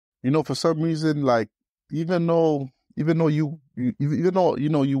For some reason, like even though the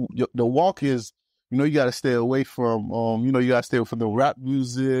walk is, you got to stay away from you got to stay away from the rap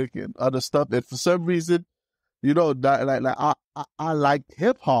music and other stuff. And for some reason, I like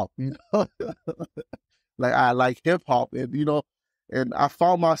hip hop. Like I like hip hop, and I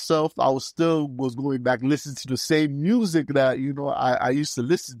found myself I was going back listening to the same music that I used to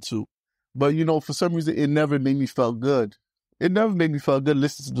listen to, but for some reason it never made me feel good. It never made me feel good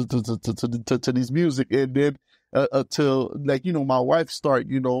listening to these music, and then until my wife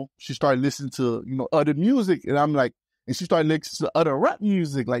she started listening to other music, and I'm like, and she started listening to other rap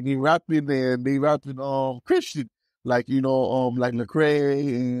music, like they rapping Christian, like like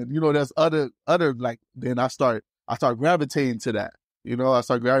Lecrae, and there's other like. Then I start gravitating to that. I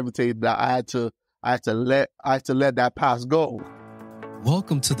start gravitating that I had to let that past go.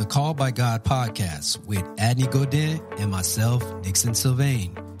 Welcome to the Call by God podcast with Adney Godin and myself, Nixon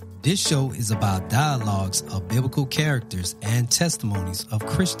Sylvain. This show is about dialogues of biblical characters and testimonies of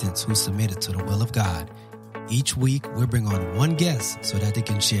Christians who submitted to the will of God. Each week, we bring on one guest so that they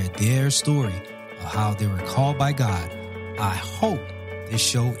can share their story of how they were called by God. I hope this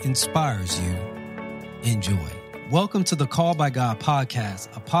show inspires you. Enjoy. Welcome to the Call by God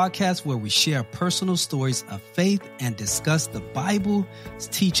podcast, a podcast where we share personal stories of faith and discuss the Bible's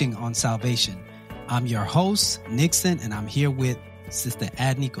teaching on salvation. I'm your host, Nixon, and I'm here with Sister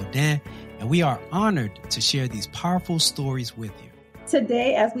Adney Godin, and we are honored to share these powerful stories with you.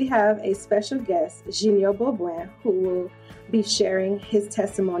 Today, as we have a special guest, Junior Beaubrun, who will be sharing his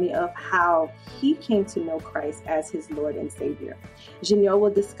testimony of how he came to know Christ as his Lord and Savior. Junior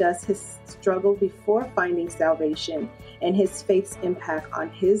will discuss his struggle before finding salvation and his faith's impact on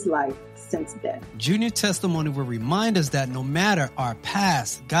his life since then. Junior's testimony will remind us that no matter our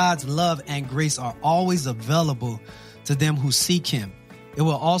past, God's love and grace are always available to them who seek him. It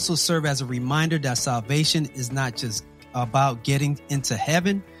will also serve as a reminder that salvation is not just about getting into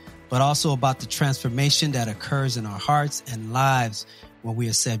heaven, but also about the transformation that occurs in our hearts and lives when we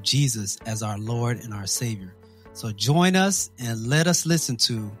accept Jesus as our Lord and our Savior. So join us and let us listen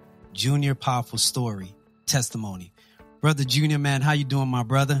to Junior powerful story, testimony. Brother Junior, man, how you doing, my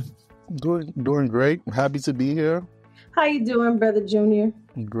brother? Doing great. Happy to be here. How you doing, Brother Junior?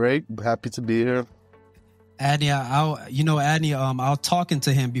 Great. Happy to be here. Adney, I was talking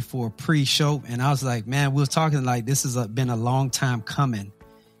to him before pre-show, and I was like, man, we were talking like this has been a long time coming.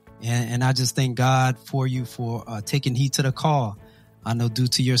 And I just thank God for you for taking heed to the call. I know due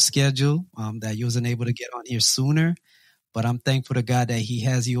to your schedule that you wasn't able to get on here sooner, but I'm thankful to God that he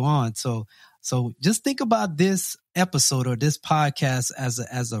has you on. So just think about this episode or this podcast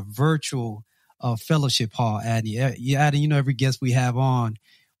as a virtual fellowship hall, Adney. Adney, every guest we have on,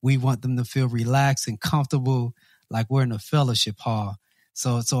 we want them to feel relaxed and comfortable, like we're in a fellowship hall.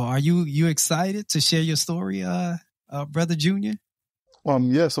 So are you excited to share your story, Brother Junior?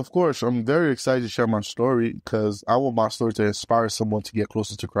 Yes, of course. I'm very excited to share my story because I want my story to inspire someone to get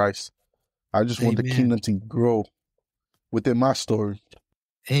closer to Christ. I just want the kingdom to grow within my story.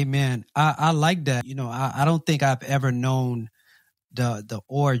 Amen. I like that. I don't think I've ever known the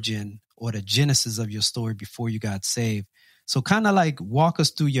origin or the genesis of your story before you got saved. So kind of like walk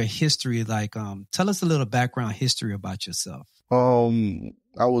us through your history. Like, tell us a little background history about yourself.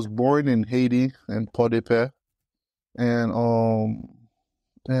 I was born in Haiti, in Port-de-Paix, and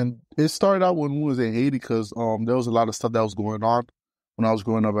it started out when we was in Haiti because there was a lot of stuff that was going on when I was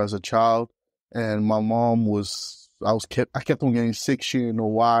growing up as a child, and my mom I kept on getting sick. She didn't know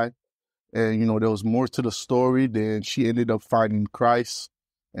why, and there was more to the story. Then she ended up finding Christ,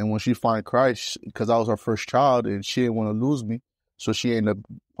 and when she found Christ, because I was her first child, and she didn't want to lose me, so she ended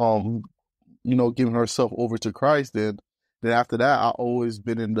up giving herself over to Christ. Then after that, I always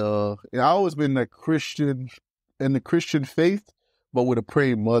been in the Christian faith, but with a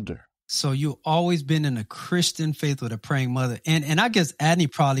praying mother. So you always been in a Christian faith with a praying mother. And I guess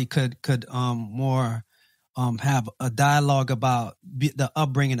Adney probably could more have a dialogue about the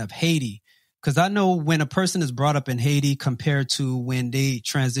upbringing of Haiti. Because I know when a person is brought up in Haiti compared to when they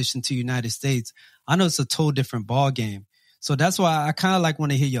transition to United States, I know it's a total different ball game. So that's why I kind of like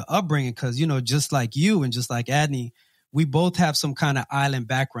want to hear your upbringing because, just like you and just like Adney, we both have some kind of island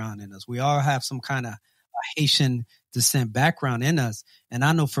background in us. We all have some kind of Haitian descent background in us. And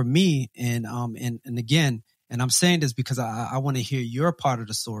I know for me, and again, and I'm saying this because I want to hear your part of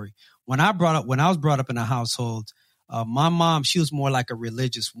the story. When I was brought up in a household, my mom, she was more like a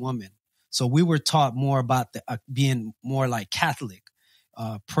religious woman. So we were taught more about being more like Catholic,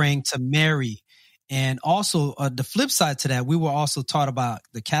 praying to Mary. And also the flip side to that, we were also taught about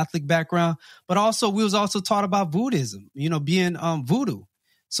the Catholic background, but also we was also taught about voodooism, being voodoo.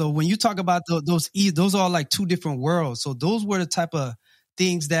 So when you talk about those are like two different worlds. So those were the type of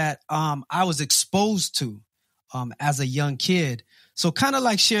things that I was exposed to as a young kid. So kind of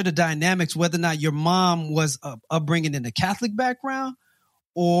like share the dynamics, whether or not your mom was upbringing in a Catholic background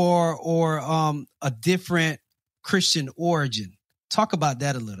or a different Christian origin. Talk about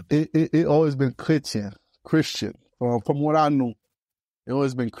that a little bit. It always been Christian. From what I know, it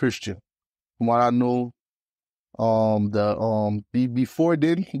always been Christian. From what I know, before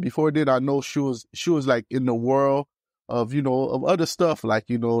then, I know she was like in the world of, of other stuff, like,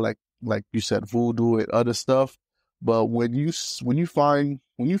 like you said, voodoo and other stuff. But when you find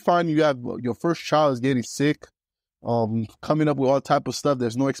you have your first child is getting sick, coming up with all type of stuff,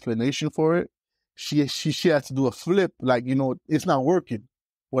 there's no explanation for it. She has to do a flip, like, it's not working.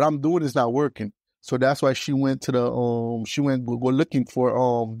 What I'm doing is not working. So that's why she went to go looking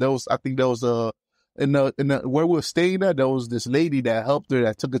for, I think there was in the where we were staying at, there was this lady that helped her,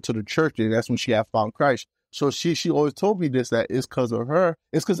 that took her to the church, and that's when she had found Christ. So she always told me this, that it's because of her,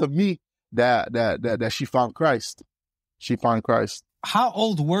 it's because of me that she found Christ. She found Christ. How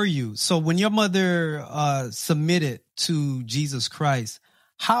old were you? So when your mother submitted to Jesus Christ,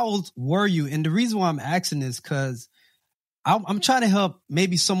 how old were you? And the reason why I'm asking is because I'm trying to help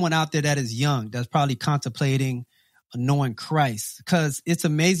maybe someone out there that is young, that's probably contemplating knowing Christ, because it's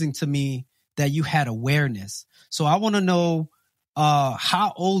amazing to me that you had awareness. So I want to know,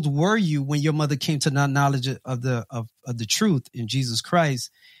 how old were you when your mother came to the knowledge of the truth in Jesus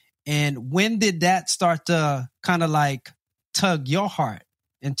Christ? And when did that start to kind of like tug your heart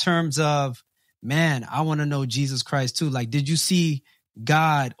in terms of, man, I want to know Jesus Christ too? Like, did you see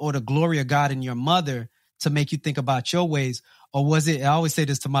God or the glory of God in your mother to make you think about your ways? Or was it, I always say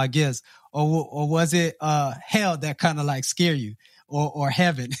this to my guests, or was it hell that kind of like scare you, or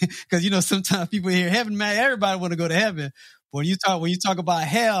heaven? Because, sometimes people hear heaven, man, everybody want to go to heaven. When you talk about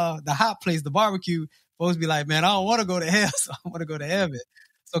hell, the hot place, the barbecue, folks be like, man, I don't want to go to hell, so I want to go to heaven.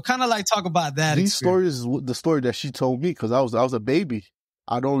 So kind of like talk about that. These stories is the story that she told me, because I was a baby.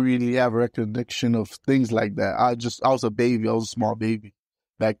 I don't really have recollection of things like that. I was a baby. I was a small baby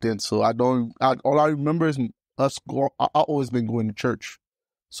back then. So all I remember is I always been going to church.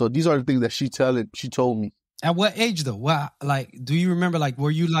 So these are the things that she told me. At what age though? Well, like, do you remember, like,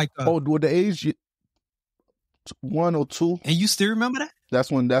 were you like, with the age 1 or 2. And you still remember that?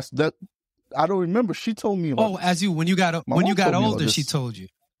 That's when I don't remember. She told me. When you got older, she told you.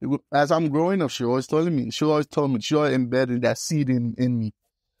 As I'm growing up, she always told me. She always embedded that seed in me.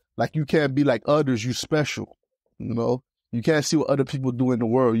 Like, you can't be like others. You special. You can't see what other people do in the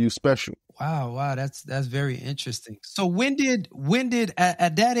world. You special. Wow. That's very interesting. So when did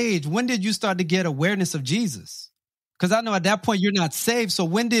at that age, when did you start to get awareness of Jesus? Because I know at that point you're not saved. So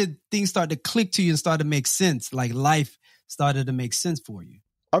when did things start to click to you and start to make sense? Like life started to make sense for you?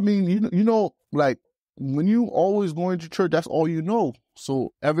 I mean, like when you always going to church, that's all you know.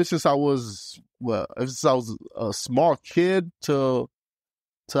 So ever since I was a small kid till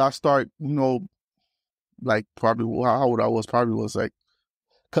I start, like probably how old I was, probably was like,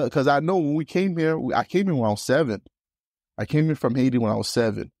 because I know when we came here, I came here when I was 7. I came here from Haiti when I was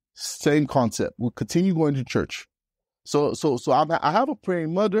 7. Same concept. We continue going to church. So I have a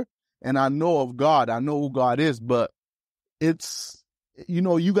praying mother, and I know of God. I know who God is, but it's,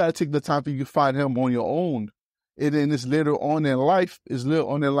 you got to take the time for you to find him on your own. And then it's later on in life, because,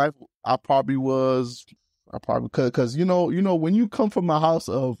 when you come from a house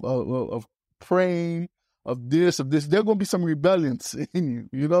of praying, of this, there going to be some rebellions in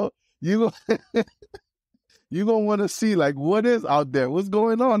you, you're going to want to see, like, what is out there? What's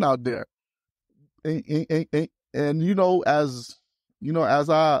going on out there? And as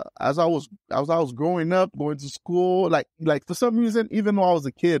I was growing up, going to school, like for some reason, even though I was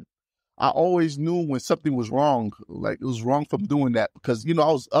a kid, I always knew when something was wrong, like it was wrong from doing that, because,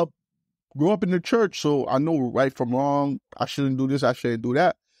 I grew up in the church, so I know right from wrong. I shouldn't do this, I shouldn't do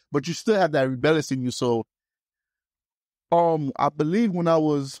that. But you still have that rebellious in you. So, I believe when I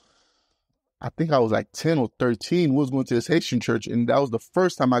think I was like 10 or 13, was going to this Haitian church, and that was the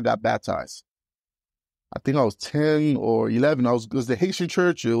first time I got baptized. I think I was 10 or 11. It was the Haitian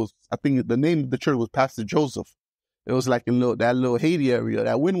church. I think the name of the church was Pastor Joseph. It was like that little Haiti area,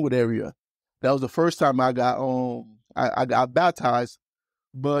 that Wynwood area. That was the first time I got I got baptized.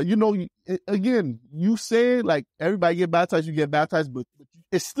 But again, you say like everybody get baptized, you get baptized, but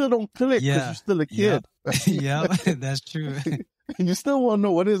it still don't click because you're still a kid. Yeah, that's true. And you still want to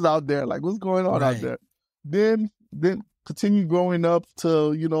know what is out there, like what's going on out there. Then continue growing up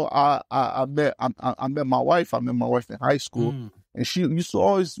till I met my wife. I met my wife in high school, and she used to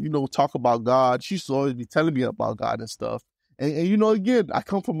always talk about God. She used to always be telling me about God and stuff. And again, I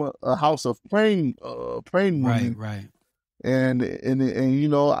come from a house of praying women. Right. And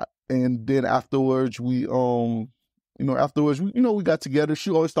then afterwards we we got together.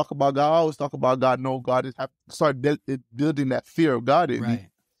 She always talk about God. I always talk about God. No, God is start building that fear of God in me.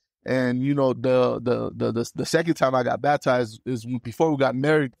 And the second time I got baptized is before we got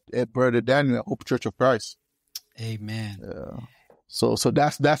married at Brother Daniel at Hope Church of Christ. Amen. So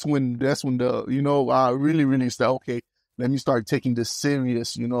that's when I really said, okay, let me start taking this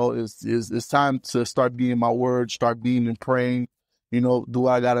serious. It's time to start being my word, start being and praying. Do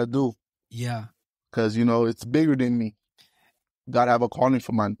what I gotta do. Yeah. Because it's bigger than me. God have a calling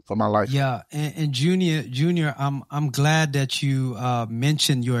for my life. Yeah, and Junior, I'm glad that you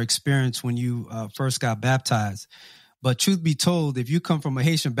mentioned your experience when you first got baptized. But truth be told, if you come from a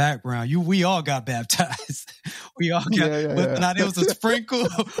Haitian background, we all got baptized. We all got, whether or not it was a sprinkle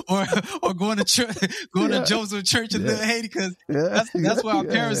or going to church, to Joseph Church in Little Haiti, because that's where our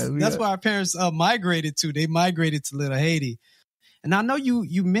parents that's where our parents migrated to. They migrated to Little Haiti. And I know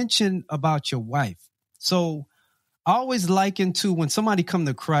you mentioned about your wife, so I always liken to when somebody come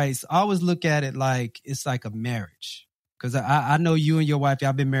to Christ, I always look at it like it's like a marriage. Because I know you and your wife,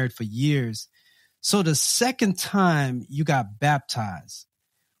 y'all been married for years. So the second time you got baptized,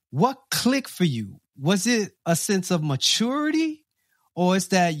 what clicked for you? Was it a sense of maturity? Or is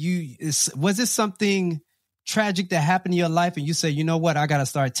that was it something tragic that happened in your life and you say, you know what, I got to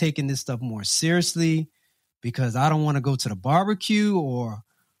start taking this stuff more seriously because I don't want to go to the barbecue? Or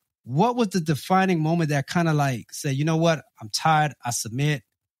what was the defining moment that kind of like said, you know what, I'm tired, I submit,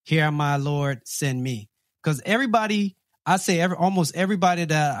 here am I, Lord, send me? Because everybody, I say almost everybody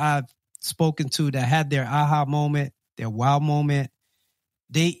that I've spoken to that had their aha moment, their wow moment,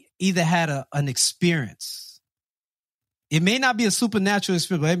 they either had an experience. It may not be a supernatural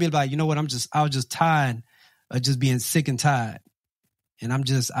experience, but it may be like, you know what, I was just tired of just being sick and tired. And I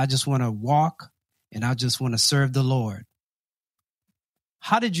just want to walk and I just want to serve the Lord.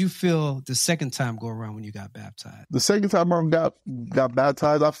 How did you feel the second time go around when you got baptized? The second time I got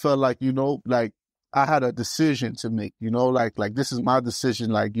baptized, I felt like, like I had a decision to make, like this is my decision.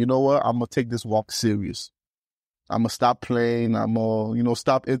 Like, you know what? I'm going to take this walk serious. I'm going to stop playing. I'm going to,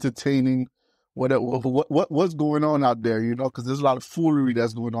 stop entertaining what's going on out there, because there's a lot of foolery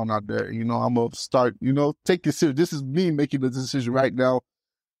that's going on out there. I'm going to start, take it serious. This is me making the decision right now.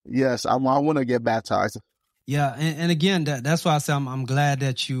 Yes, I want to get baptized. Yeah, and again, that's why I say I'm glad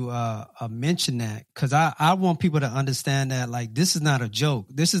that you mentioned that, because I want people to understand that, like, this is not a joke.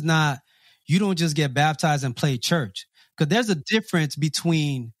 This is not, you don't just get baptized and play church, because there's a difference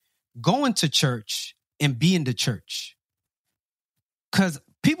between going to church and being the church. Because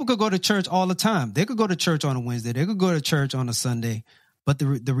people could go to church all the time. They could go to church on a Wednesday. They could go to church on a Sunday. But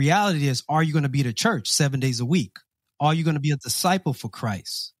the reality is, are you going to be the church 7 days a week? Are you going to be a disciple for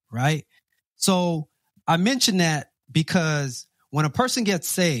Christ, right? So I mention that because when a person gets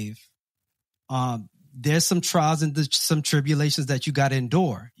saved, there's some trials and some tribulations that you got to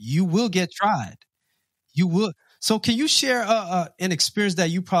endure. You will get tried. You will. So can you share an experience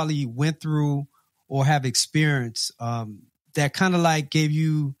that you probably went through or have experienced that kind of like gave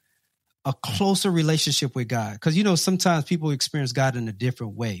you a closer relationship with God? Because, sometimes people experience God in a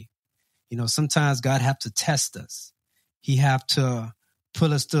different way. Sometimes God have to test us. He have to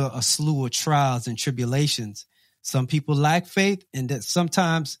put us through a slew of trials and tribulations. Some people lack faith, and that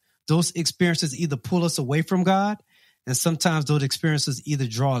sometimes those experiences either pull us away from God, and sometimes those experiences either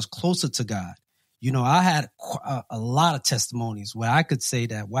draw us closer to God. I had a lot of testimonies where I could say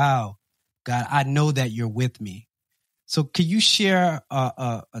that, wow, God, I know that you're with me. So can you share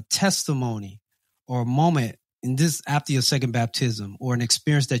a testimony or a moment in this after your second baptism, or an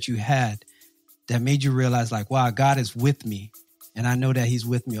experience that you had that made you realize, like, wow, God is with me, and I know that he's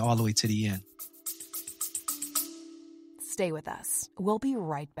with me all the way to the end? Stay with us. We'll be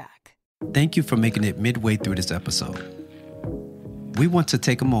right back. Thank you for making it midway through this episode. We want to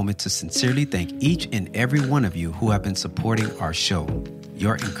take a moment to sincerely thank each and every one of you who have been supporting our show.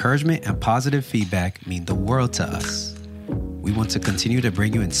 Your encouragement and positive feedback mean the world to us. We want to continue to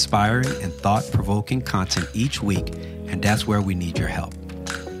bring you inspiring and thought-provoking content each week, and that's where we need your help.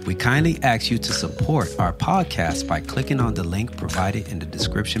 We kindly ask you to support our podcast by clicking on the link provided in the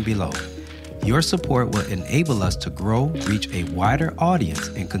description below. Your support will enable us to grow, reach a wider audience,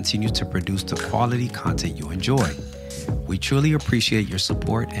 and continue to produce the quality content you enjoy. We truly appreciate your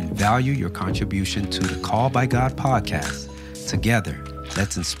support and value your contribution to the Call by God podcast. Together,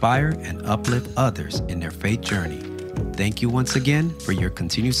 let's inspire and uplift others in their faith journey. Thank you once again for your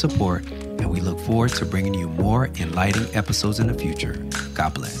continued support, and we look forward to bringing you more enlightening episodes in the future.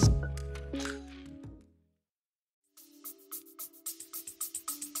 God bless.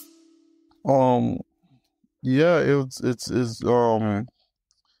 Um, yeah,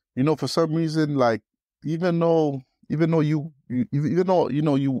 for some reason, like, even though, even though, the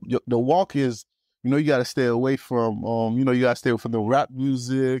walk is, you got to stay away from, you got to stay away from the rap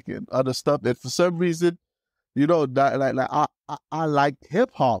music and other stuff. And for some reason, that, I like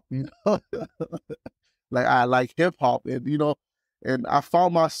hip hop, like I like hip hop, and and I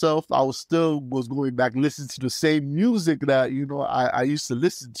found myself, I was going back listening to the same music that I used to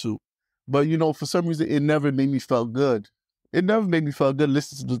listen to, but for some reason it never made me feel good. It never made me feel good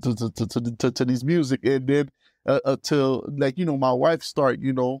listening to these music, and then until, like, my wife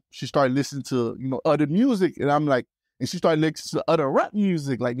she started listening to other music, and I'm like, and she started listening to other rap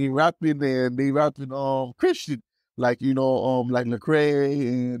music, like they rapping Christian, like like Lecrae,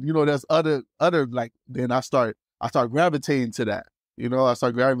 and there's other, like, then I start gravitating to that. I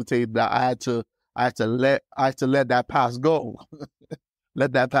start gravitating that I had to let that past go.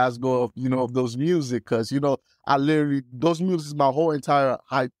 Let that past go of those music, because I literally, those music is my whole entire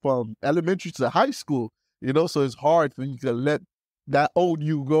high, from elementary to high school. So it's hard for you to let that old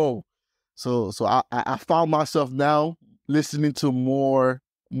you go. So I found myself now listening to more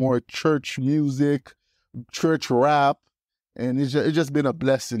church music, church rap, and it's just been a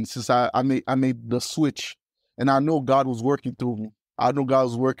blessing since I made the switch, and I know God was working through me. I know God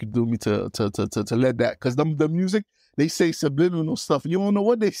was working through me to let that, because the music, they say subliminal stuff. You don't know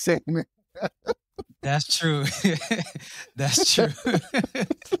what they say, man. That's true. That's true.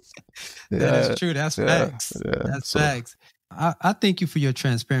 That Yeah, is true. That's yeah, facts. yeah. That's So facts. I thank you for your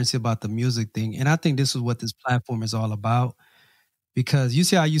transparency about the music thing. And I think this is what this platform is all about. Because you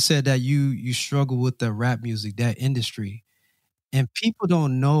see how you said that you struggle with the rap music, that industry. And people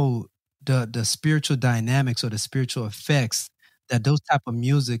don't know the spiritual dynamics or the spiritual effects that those type of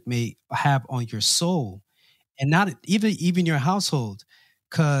music may have on your soul, and not even your household.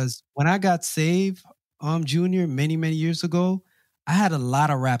 Because when I got saved, Junior, many years ago, I had a lot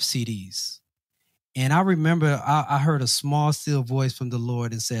of rap CDs. And I remember I heard a small still voice from the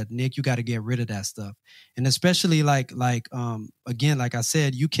Lord and said, Nick, you got to get rid of that stuff. And especially again, like I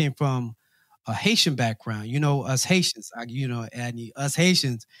said, you came from a Haitian background. Us Haitians, Adney, us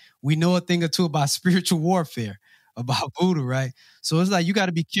Haitians, we know a thing or two about spiritual warfare, about voodoo, right? So it's like you got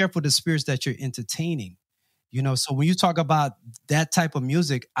to be careful of the spirits that you're entertaining. So when you talk about that type of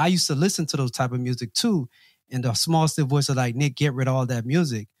music, I used to listen to those type of music too. And the small still voice was like, Nick, get rid of all that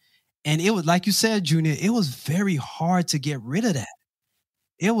music. And it was like you said, Junior, it was very hard to get rid of that.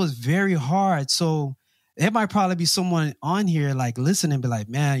 It was very hard. So there might probably be someone on here like listening, be like,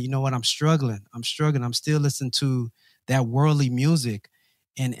 man, you know what? I'm struggling. I'm struggling. I'm still listening to that worldly music.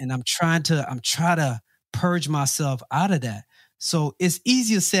 And I'm trying to purge myself out of that. So it's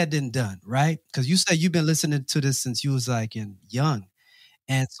easier said than done, right? Because you said you've been listening to this since you was like young.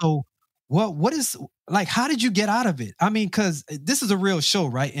 And so what is, like, how did you get out of it? I mean, because this is a real show,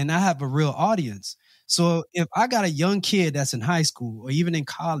 right? And I have a real audience. So if I got a young kid that's in high school or even in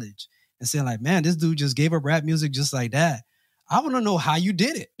college and saying like, man, this dude just gave up rap music just like that, I want to know how you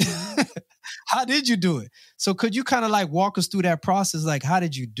did it. How did you do it? So could you kind of like walk us through that process? Like, how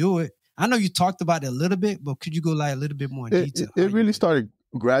did you do it? I know you talked about it a little bit, but could you go like a little bit more in it, it, detail? it really started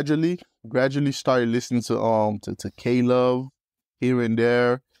gradually started listening to K-Love here and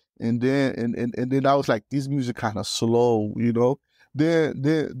there, and then I was like, this music kind of slow. Then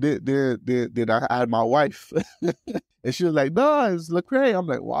I had my wife, and she was like, no, it's Lecrae. I'm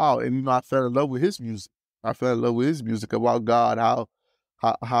like, wow. And I fell in love with his music. I fell in love with his music about God, how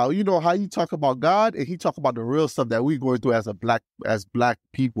how you talk about God, and he talk about the real stuff that we going through as black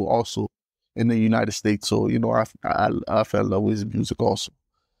people also in the United States. So I fell in love with his music also.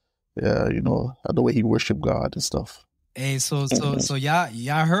 Yeah, the way he worshiped God and stuff. Hey, so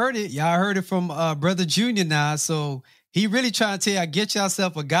y'all heard it. Y'all heard it from Brother Junior now. So he really trying to tell you, get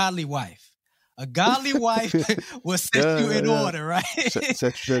yourself a godly wife. A godly wife will set you in order, right? Yeah.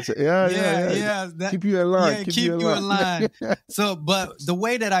 Keep you in line. Yeah, keep you in line. So, but the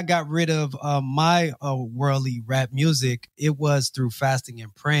way that I got rid of my worldly rap music, it was through fasting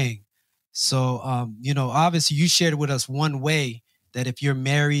and praying. So, obviously you shared with us one way that if you're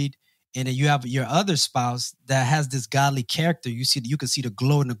married and then you have your other spouse that has this godly character, you can see the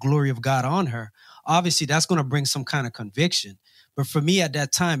glow and the glory of God on her. Obviously, that's going to bring some kind of conviction. But for me at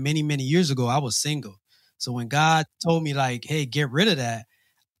that time, many years ago, I was single. So when God told me like, hey, get rid of that,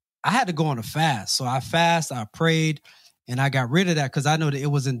 I had to go on a fast. So I prayed, and I got rid of that because I know that it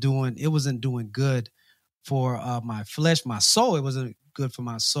wasn't doing good for my flesh, my soul. It wasn't good for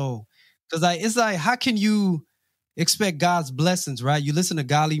my soul. Because it's like, how can you expect God's blessings, right? You listen to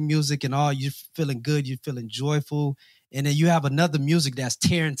godly music and all, you're feeling good, you're feeling joyful, And then you have another music that's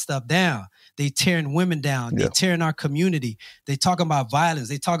tearing stuff down. They tearing women down. Yeah. They tearing our community. They talk about violence.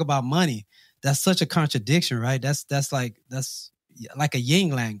 They talk about money. That's such a contradiction, right? That's like a yin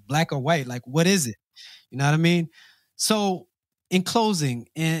yang, black or white. Like, what is it? You know what I mean? So in closing,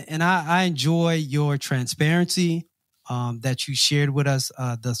 and I enjoy your transparency that you shared with us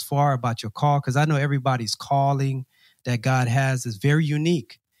thus far about your call, because I know everybody's calling that God has is very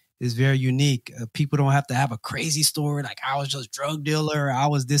unique. Is very unique. People don't have to have a crazy story like I was just drug dealer, or I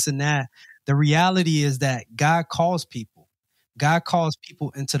was this and that. The reality is that God calls people. God calls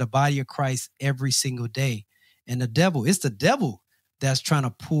people into the body of Christ every single day. And it's the devil that's trying to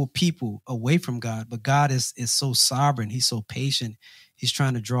pull people away from God. But God is so sovereign. He's so patient. He's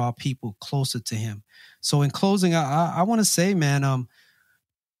trying to draw people closer to him. So in closing, I want to say, man,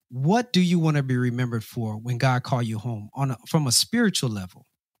 what do you want to be remembered for when God called you home from a spiritual level?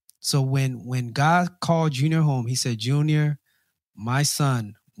 So when God called Junior home, he said, Junior, my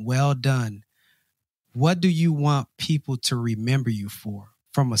son, well done. What do you want people to remember you for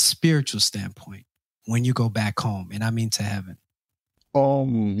from a spiritual standpoint when you go back home? And I mean to heaven. I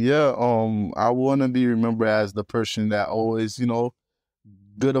want to be remembered as the person that always,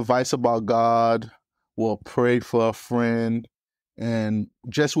 good advice about God, will pray for a friend, and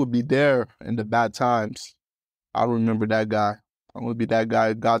just would be there in the bad times. I remember that guy. I want to be that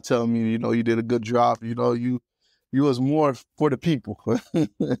guy. God telling me, you did a good job. You was more for the people,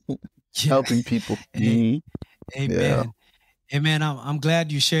 helping people. Amen. Yeah. Amen. I'm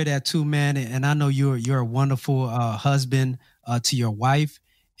glad you shared that too, man. And I know you're a wonderful husband to your wife,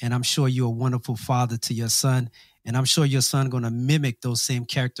 and I'm sure you're a wonderful father to your son. And I'm sure your son going to mimic those same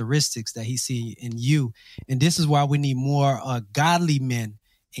characteristics that he see in you. And this is why we need more godly men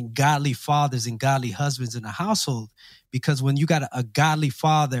and godly fathers and godly husbands in the household. Because when you got a godly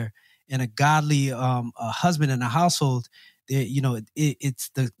father and a godly husband in the household, it's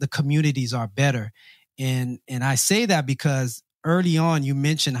the communities are better. And I say that because early on you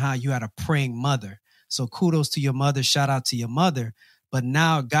mentioned how you had a praying mother. So kudos to your mother. Shout out to your mother. But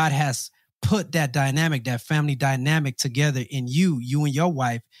now God has put that dynamic, that family dynamic together in you and your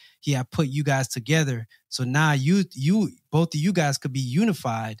wife. He had put you guys together. So now you both of you guys could be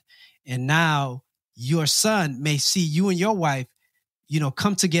unified. And now your son may see you and your wife,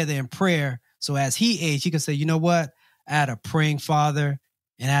 come together in prayer. So as he aged, he can say, you know what? I had a praying father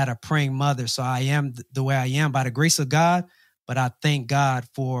and I had a praying mother. So I am the way I am by the grace of God. But I thank God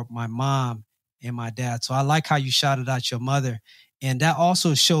for my mom and my dad. So I like how you shouted out your mother. And that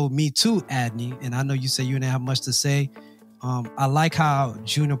also showed me too, Adney. And I know you say you didn't have much to say. I like how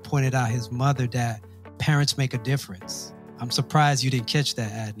Junior pointed out his mother, that parents make a difference. I'm surprised you didn't catch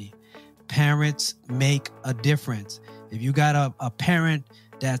that, Adney. Parents make a difference. If you got a parent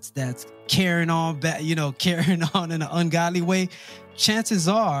that's carrying on in an ungodly way, chances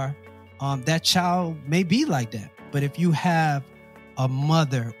are that child may be like that. But if you have a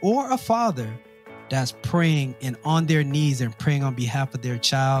mother or a father that's praying and on their knees and praying on behalf of their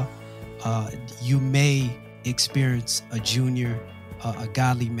child, you may experience a Junior, a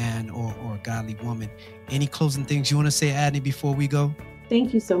godly man or a godly woman. Any closing things you want to say, Adney, before we go?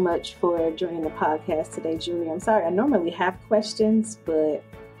 Thank you so much for joining the podcast today, Junior. I'm sorry, I normally have questions, but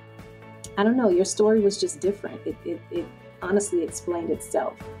I don't know. Your story was just different. It honestly explained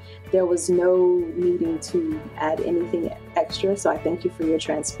itself. There was no needing to add anything extra. So I thank you for your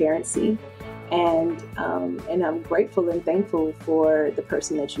transparency. And I'm grateful and thankful for the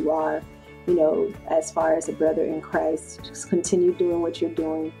person that you are, as far as a brother in Christ. Just continue doing what you're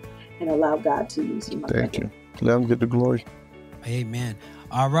doing and allow God to use you. Thank you. Let him get the glory. Amen.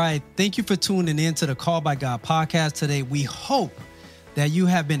 All right. Thank you for tuning in to the Call by God podcast today. We hope that you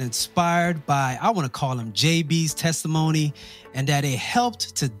have been inspired by, I want to call him JB's testimony, and that it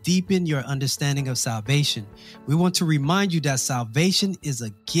helped to deepen your understanding of salvation. We want to remind you that salvation is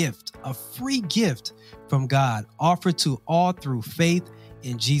a gift, a free gift from God, offered to all through faith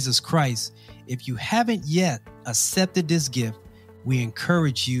in Jesus Christ. If you haven't yet accepted this gift, we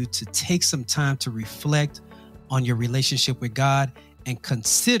encourage you to take some time to reflect on your relationship with God and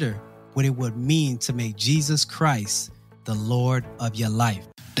consider what it would mean to make Jesus Christ the Lord of your life.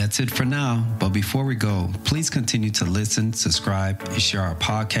 That's it for now. But before we go, please continue to listen, subscribe, and share our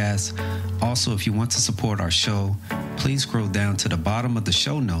podcast. Also, if you want to support our show, please scroll down to the bottom of the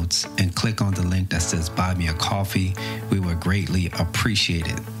show notes and click on the link that says Buy Me a Coffee. We would greatly appreciate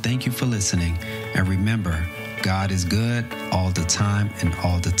it. Thank you for listening. And remember, God is good all the time, and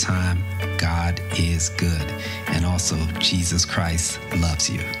all the time, God is good. And also, Jesus Christ loves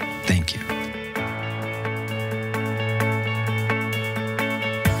you. Thank you.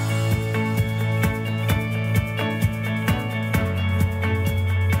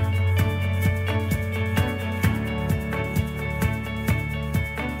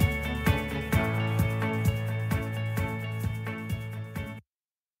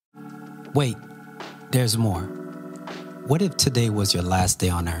 Wait, there's more. What if today was your last day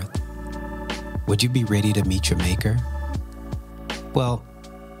on earth? Would you be ready to meet your Maker? Well,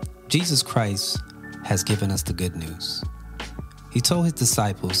 Jesus Christ has given us the good news. He told his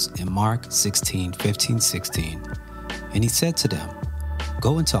disciples in Mark 16:15-16, and he said to them,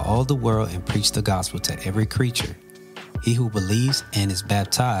 "Go into all the world and preach the gospel to every creature. He who believes and is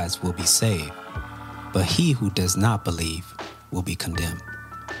baptized will be saved, but he who does not believe will be condemned."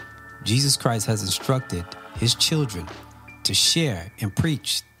 Jesus Christ has instructed his children to share and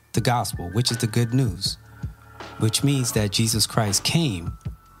preach the gospel, which is the good news, which means that Jesus Christ came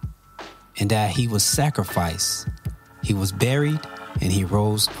and that he was sacrificed, he was buried, and he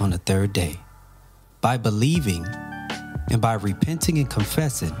rose on the third day. By believing and by repenting and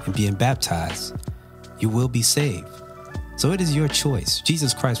confessing and being baptized, you will be saved. So it is your choice.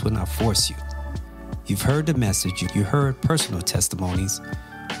 Jesus Christ will not force you. You've heard the message, you heard personal testimonies,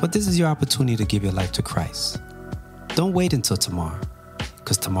 but this is your opportunity to give your life to Christ. Don't wait until tomorrow,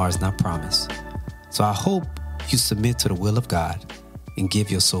 because tomorrow is not promised. So I hope you submit to the will of God and give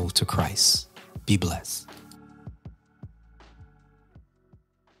your soul to Christ. Be blessed.